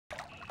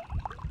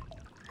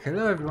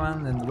Hello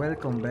everyone and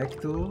welcome back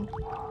to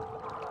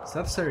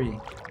Sorcery.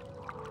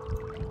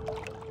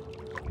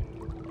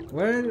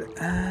 Well,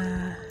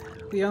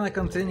 we wanna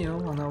continue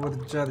on our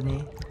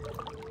journey,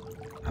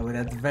 our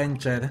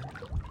adventure,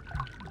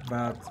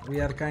 but we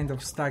are kind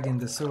of stuck in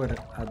the sewer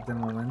at the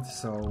moment,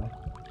 so...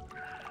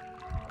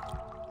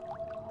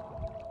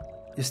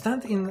 You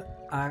stand in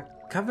a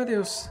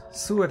cavernous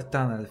sewer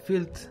tunnel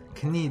filled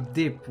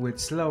knee-deep with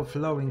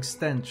slow-flowing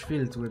stench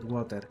filled with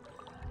water.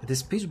 It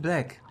is pitch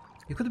black.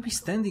 You could be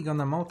standing on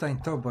a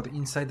mountain top or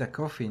inside a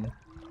coffin,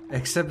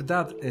 except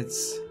that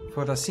it's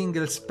for a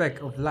single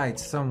speck of light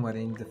somewhere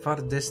in the far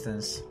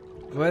distance.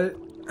 Well,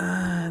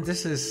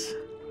 this is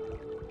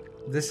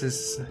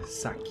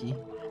sucky.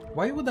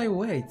 Why would I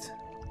wait?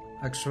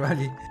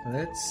 Actually,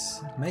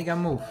 let's make a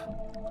move.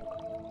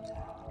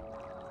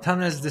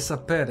 Tunnels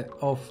disappear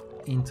off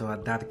into a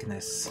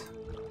darkness.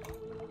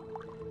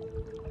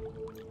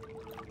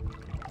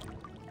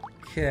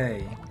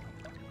 Okay.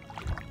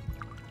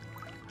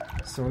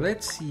 So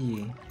let's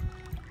see.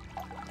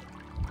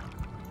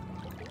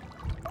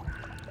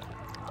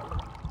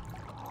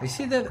 I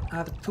see there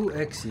are two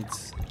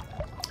exits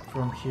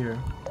from here.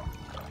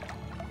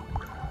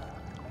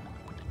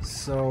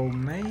 So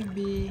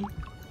maybe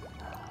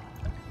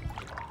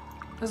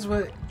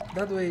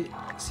that way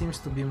seems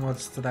to be more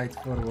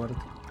straightforward.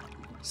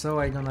 So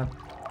I'm gonna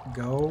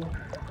go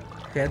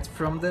head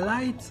from the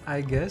light,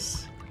 I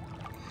guess.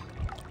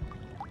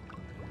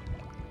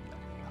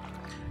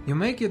 You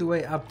make your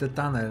way up the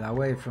tunnel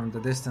away from the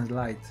distant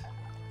light.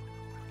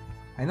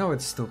 I know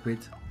it's stupid.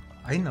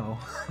 I know.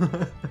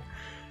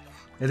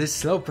 It is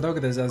slow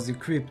progress as you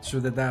creep through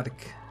the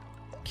dark,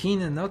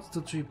 keen not to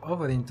trip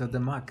over into the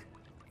muck.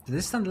 The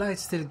distant light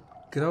still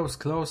grows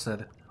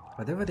closer.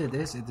 Whatever it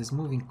is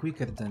moving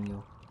quicker than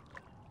you.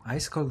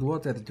 Ice cold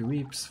water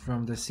drips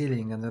from the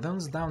ceiling and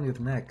runs down your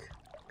neck.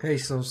 Okay,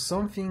 so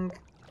something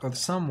or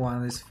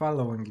someone is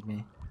following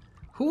me.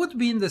 Who would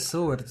be in the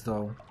sewer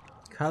though?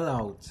 Call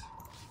out.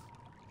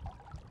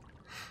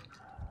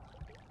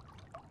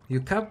 You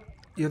cup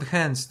your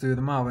hands to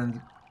your mouth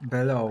and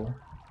bellow.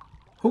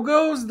 Who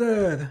goes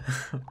there?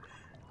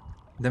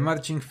 The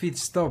marching feet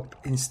stop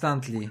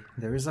instantly.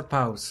 There is a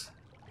pause.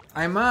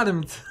 I'm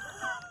armed,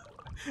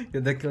 you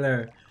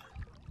declare.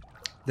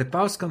 The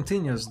pause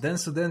continues, then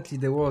suddenly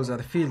the walls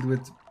are filled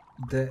with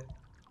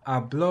a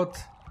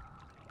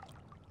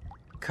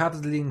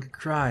blood-curdling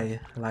cry,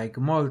 like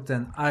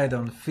molten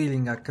iron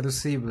filling a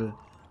crucible.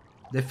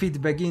 The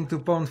feet begin to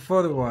pound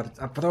forward,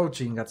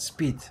 approaching at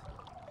speed.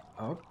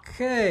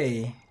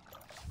 Okay.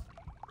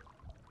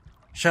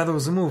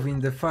 Shadows move in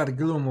the far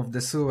gloom of the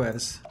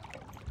sewers.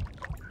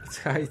 Let's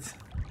hide.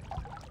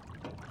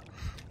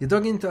 You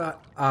dug into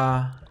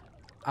a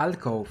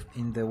alcove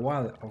in the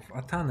wall of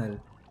a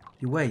tunnel.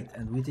 You wait,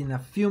 and within a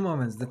few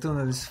moments the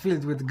tunnel is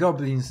filled with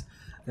goblins.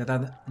 There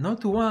are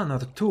not one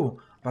or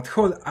two, but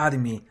whole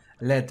army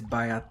led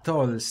by a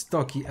tall,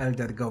 stocky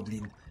elder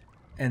goblin,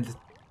 and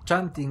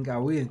chanting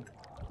a weird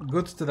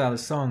guttural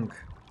song.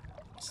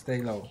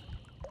 Stay low.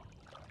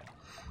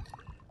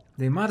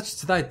 They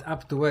marched right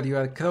up to where you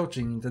are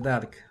crouching in the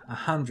dark.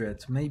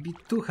 100, maybe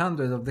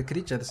 200 of the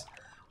creatures.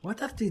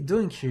 What are they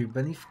doing here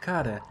beneath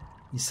Kare,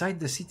 inside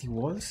the city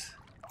walls?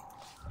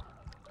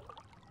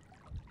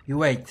 You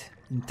wait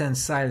in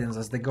tense silence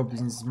as the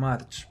goblins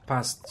march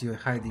past your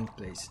hiding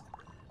place.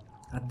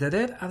 At the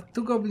rear are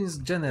two goblins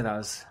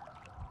generals.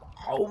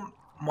 How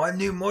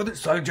many more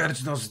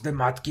soldiers does the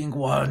Mad King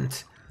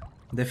want?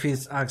 The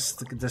first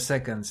asked the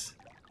seconds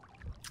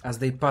as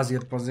they pass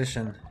your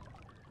position.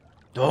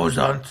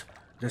 1,000,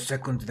 the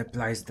second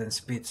replies, then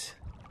spits.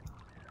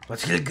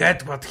 But he'll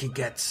get what he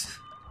gets.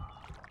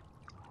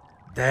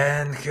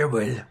 Then he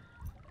will.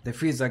 The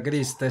first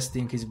agrees,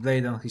 testing his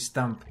blade on his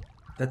stump.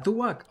 The two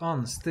walk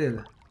on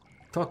still,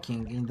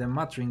 talking in the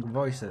muttering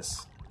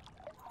voices.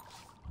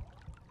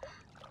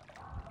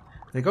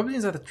 The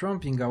goblins are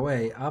tromping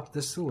away up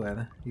the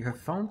sewer. You have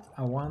found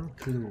one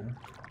clue.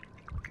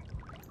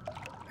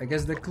 I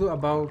guess the clue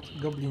about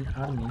goblin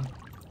army.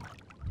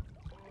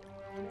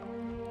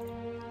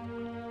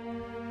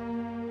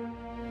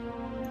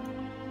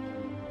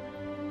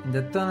 In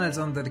the tunnels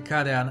under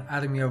Kare, an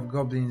army of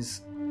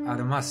goblins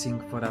are massing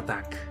for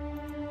attack.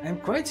 I'm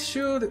quite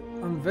sure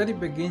on the very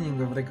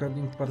beginning of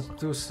recording part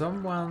 2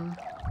 someone,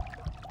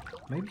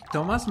 maybe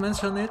Thomas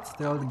mentioned it,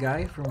 the old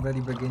guy from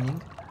very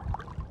beginning,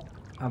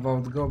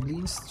 about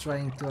goblins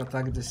trying to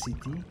attack the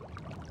city.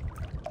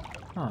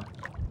 Huh.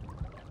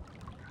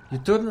 You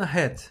turn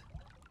ahead,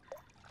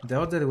 the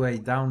other way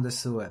down the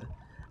sewer.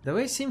 The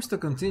way seems to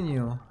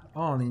continue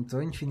on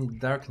into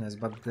infinite darkness,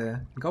 but the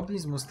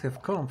goblins must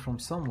have come from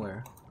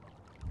somewhere.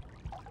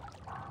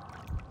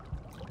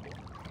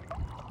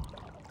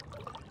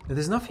 There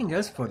is nothing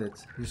else for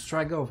it. You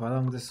strike off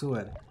along the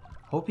sewer,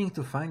 hoping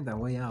to find a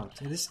way out.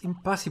 It is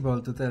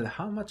impossible to tell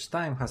how much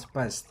time has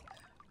passed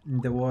in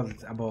the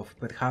world above.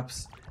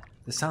 Perhaps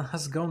the sun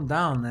has gone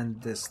down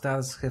and the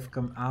stars have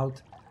come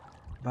out,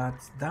 but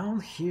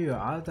down here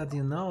all that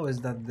you know is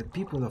that the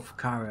people of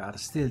Kare are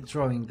still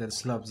throwing their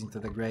slobs into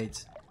the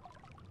grates.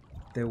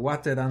 The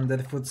water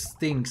underfoot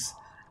stinks,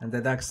 and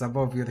the ducks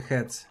above your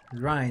head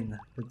rime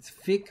with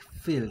thick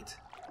filth.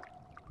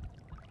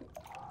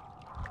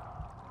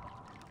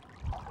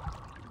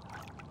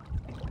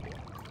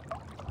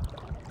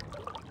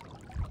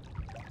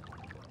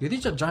 You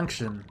reach a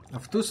junction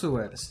of two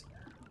sewers,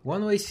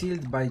 one way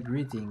sealed by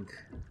greeting.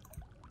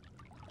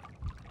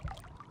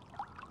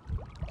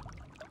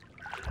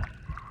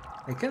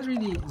 I can't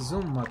really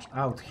zoom much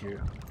out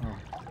here. Oh,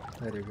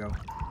 there you go.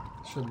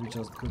 Should be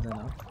just good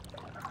enough.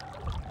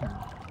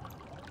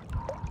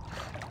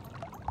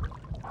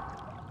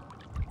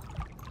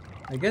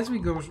 I guess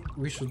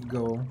we should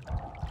go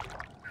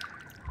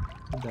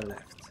to the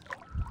left.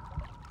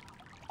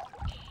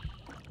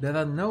 There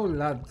are no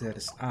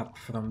ladders up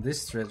from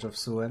this stretch of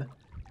sewer.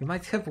 You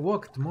might have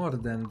walked more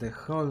than the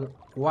whole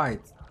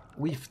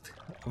width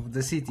of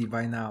the city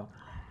by now,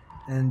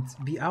 and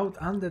be out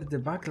under the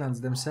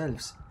backlands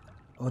themselves.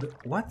 Or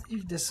what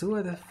if the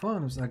sewer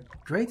forms a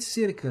great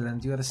circle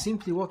and you are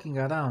simply walking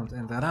around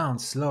and around,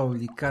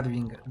 slowly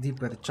carving a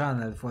deeper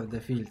channel for the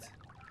field?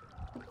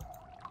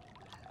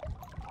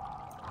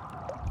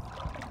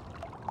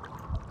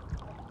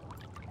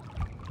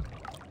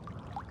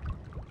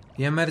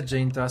 You emerge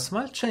into a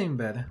small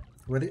chamber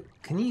where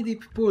a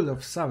knee-deep pool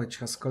of sewage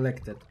has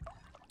collected.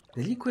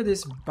 The liquid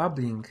is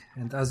bubbling,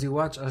 and as you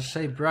watch a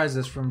shape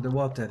rises from the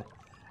water,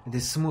 it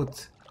is smooth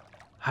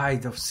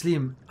hide of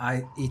slim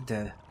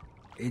Aiedail.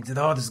 It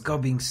roars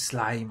gobbing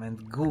slime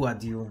and goo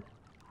at you.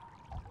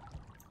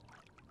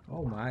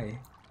 Oh my.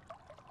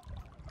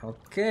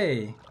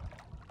 Okay.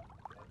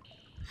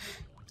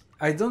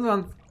 I don't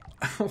want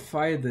to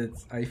fight it,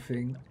 I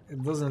think.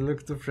 It doesn't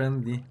look too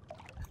friendly.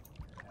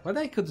 What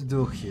I could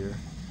do here?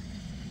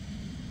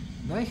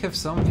 Do I have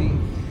something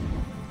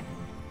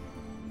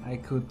I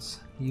could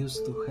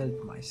use to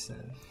help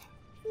myself?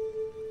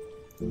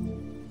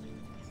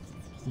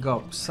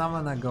 Gob,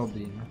 summon a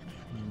goblin.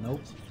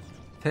 Nope.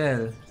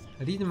 Tell,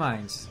 read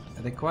minds.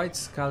 Required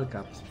skull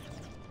cap.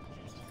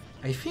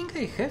 I think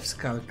I have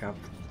skull cap.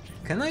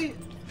 Can I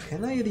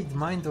read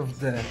mind of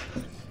the...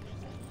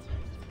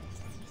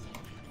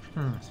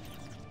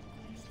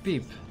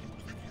 Peep.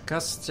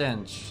 Cast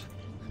change.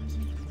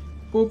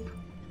 Poop.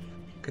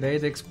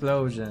 Create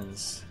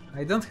explosions.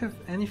 I don't have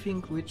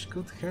anything which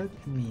could help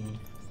me.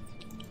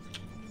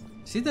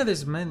 See, there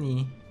is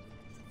many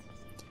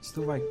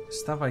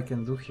stuff I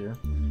can do here.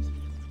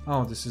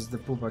 Oh, this is the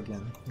poop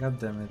again. God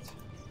damn it.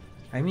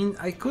 I mean,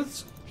 I could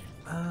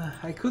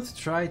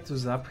try to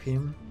zap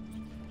him,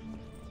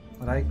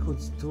 or I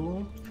could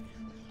do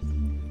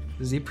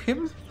zip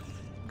him.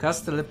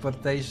 Cast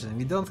teleportation.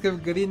 We don't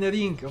have green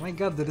ring. Oh my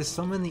god, there is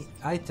so many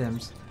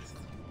items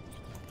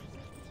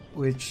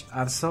which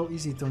are so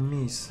easy to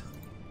miss.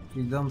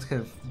 We don't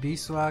have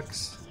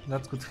beeswax.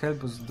 That could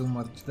help us do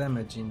much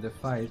damage in the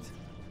fight.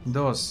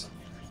 Those.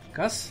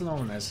 Cast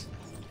slowness.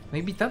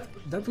 Maybe that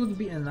would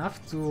be enough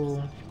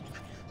to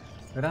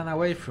run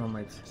away from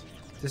it.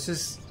 This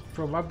is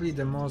probably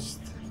the most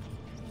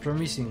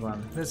promising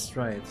one. Let's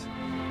try it.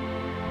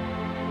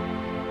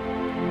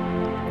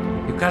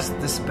 You cast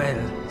the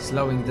spell,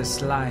 slowing the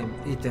slime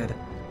eater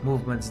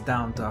movements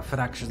down to a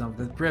fraction of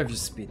the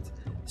previous speed.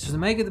 It should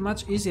make it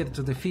much easier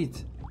to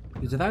defeat.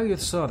 You draw your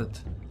sword,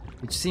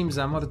 which seems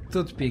a more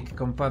toothpick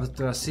compared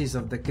to a seize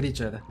of the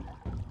creature.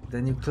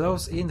 Then you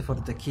close in for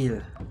the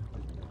kill.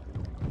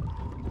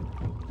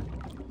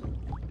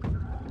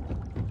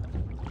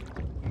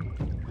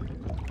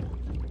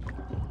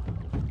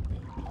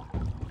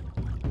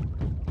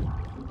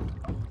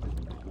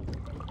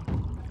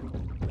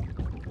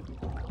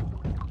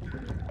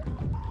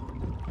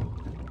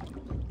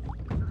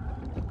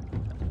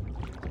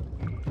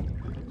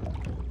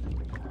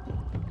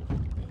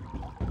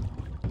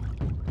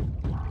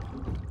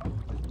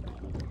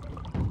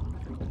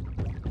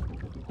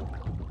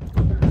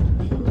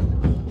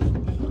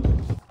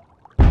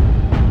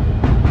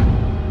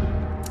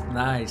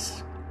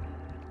 Nice.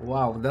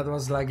 Wow, that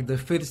was like the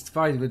first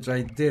fight which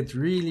I did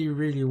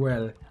really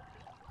well.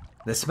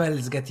 The smell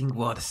is getting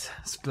worse,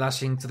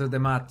 splashing through the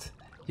mat.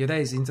 You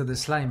race into the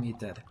slime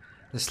eater.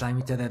 The slime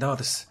eater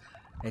roars,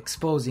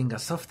 exposing a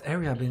soft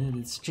area beneath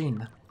its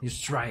chin. You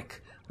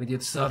strike with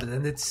your sword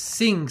and it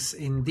sinks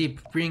in deep,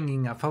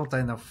 bringing a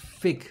fountain of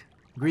thick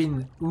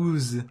green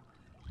ooze.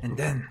 And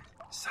then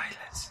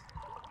silence.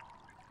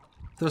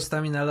 2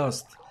 stamina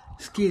lost.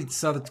 Skilled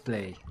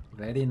swordplay.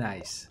 Very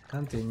nice.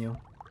 Continue.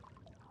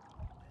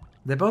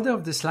 The body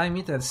of the slime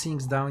eater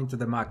sinks down into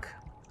the muck.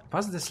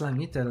 Past the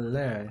slime eater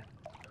lair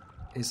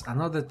is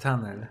another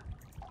tunnel.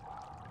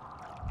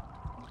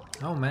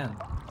 Oh man.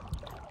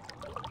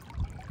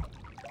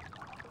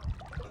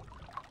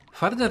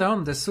 Further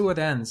on, the sewer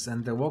ends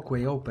and the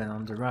walkway open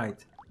on the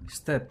right. You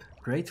step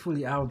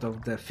gratefully out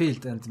of the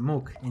filth and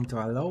muck into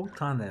a low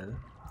tunnel.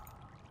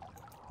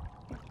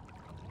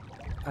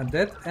 A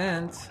dead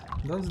end?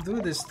 Don't do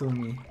this to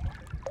me.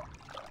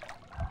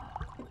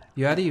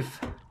 You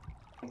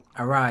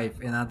arrive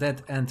in a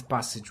dead-end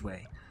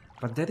passageway,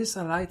 but there is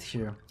a light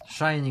here,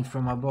 shining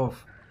from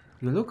above.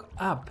 You look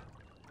up,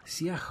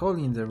 see a hole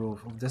in the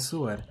roof of the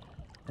sewer.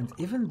 And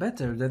even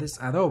better, there is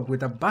a rope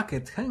with a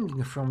bucket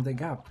hanging from the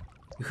gap.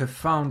 You have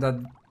found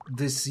a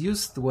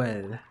disused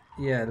well.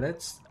 Yeah,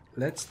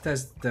 let's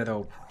test the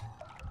rope.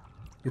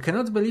 You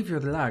cannot believe your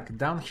luck.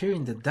 Down here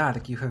in the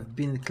dark, you have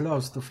been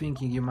close to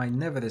thinking you might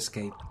never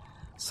escape.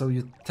 So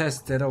you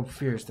test the rope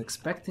first,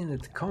 expecting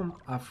it to come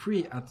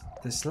free at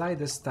the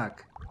slightest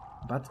tug.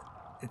 But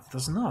it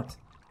does not.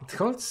 It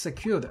holds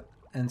secure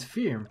and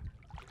firm.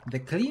 The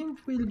climb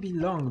will be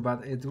long,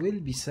 but it will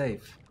be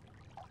safe.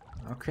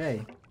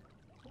 Okay.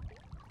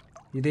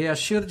 They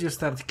assured you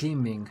start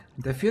climbing.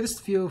 The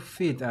first few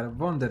feet are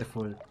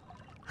wonderful.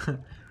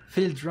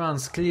 Field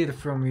runs clear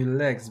from your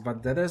legs,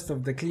 but the rest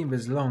of the climb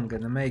is long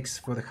and makes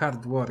for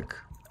hard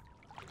work.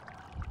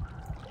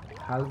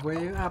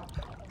 Halfway up.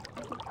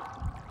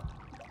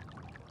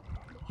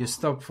 You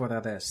stop for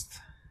a rest.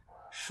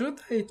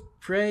 Should I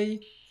pray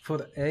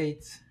for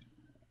aid?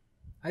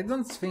 I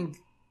don't think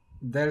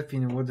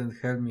Delphine wouldn't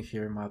help me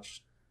here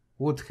much.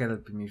 Would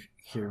help me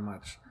here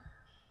much.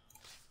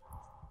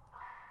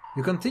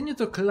 You continue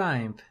to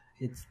climb.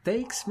 It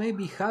takes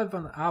maybe half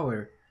an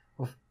hour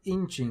of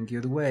inching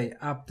your way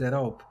up the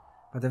rope,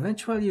 but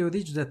eventually you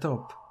reach the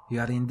top. You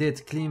are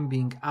indeed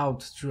climbing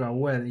out through a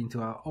well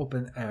into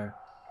open air.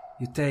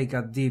 You take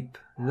a deep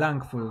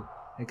lungful,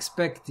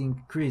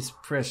 expecting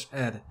crisp, fresh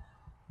air,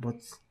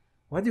 but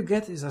what you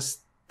get is a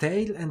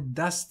stale and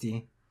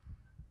dusty.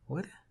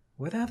 Where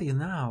are you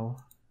now?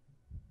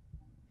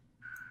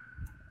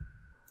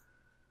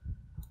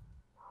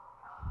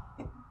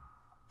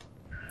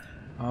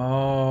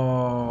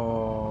 Oh,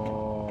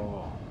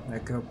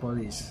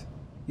 necropolis.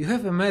 You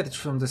have emerged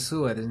from the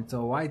sewer into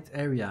a wide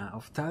area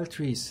of tall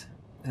trees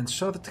and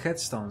short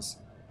headstones,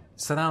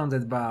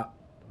 surrounded by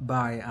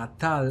a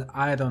tall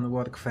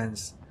ironwork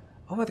fence,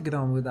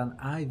 overgrown with an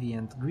ivy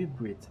and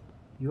gripweed.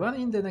 You are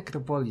in the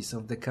necropolis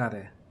of the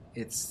Kare,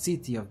 its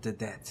city of the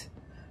dead.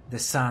 The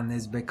sun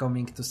is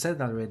becoming to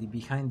set already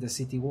behind the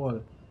city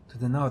wall. To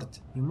the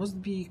north, you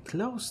must be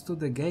close to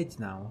the gate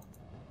now.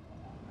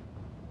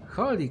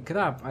 Holy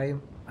crap, I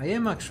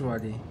am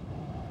actually.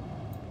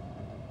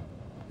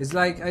 It's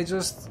like I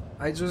just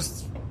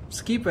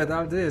skipped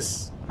all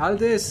this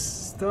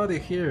story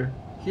here.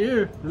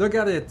 Here, look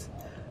at it.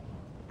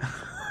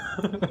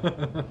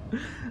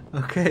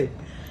 Okay,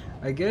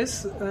 I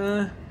guess,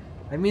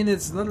 I mean,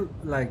 it's not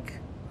like,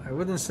 I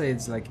wouldn't say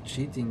it's like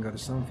cheating or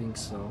something,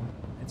 so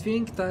I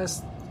think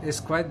that is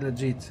quite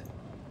legit.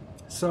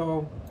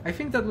 So, I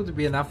think that would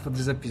be enough for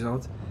this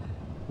episode.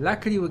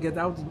 Luckily we get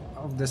out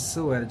of the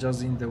sewer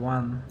just in the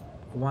one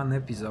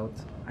episode.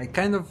 I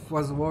kind of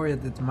was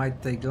worried it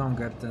might take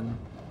longer than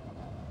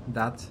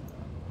that.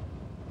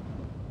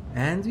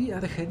 And we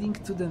are heading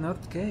to the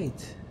north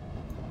gate.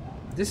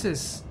 This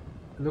is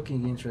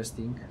looking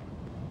interesting.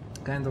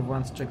 Kind of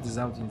want to check this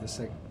out in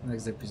the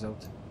next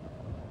episode.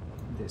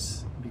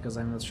 This, because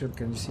I'm not sure,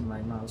 can you see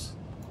my mouse?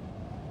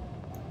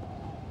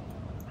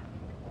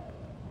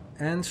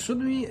 And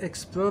should we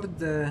explore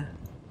the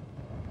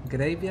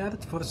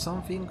graveyard for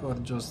something or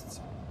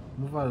just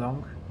move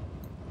along?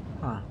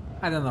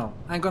 I don't know.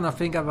 I'm gonna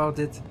think about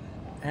it.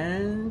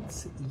 And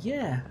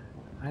yeah,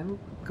 I'm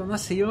gonna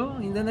see you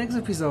in the next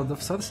episode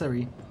of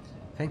Sorcery.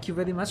 Thank you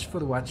very much for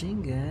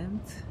watching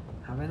and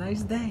have a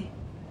nice day.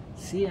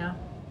 See ya.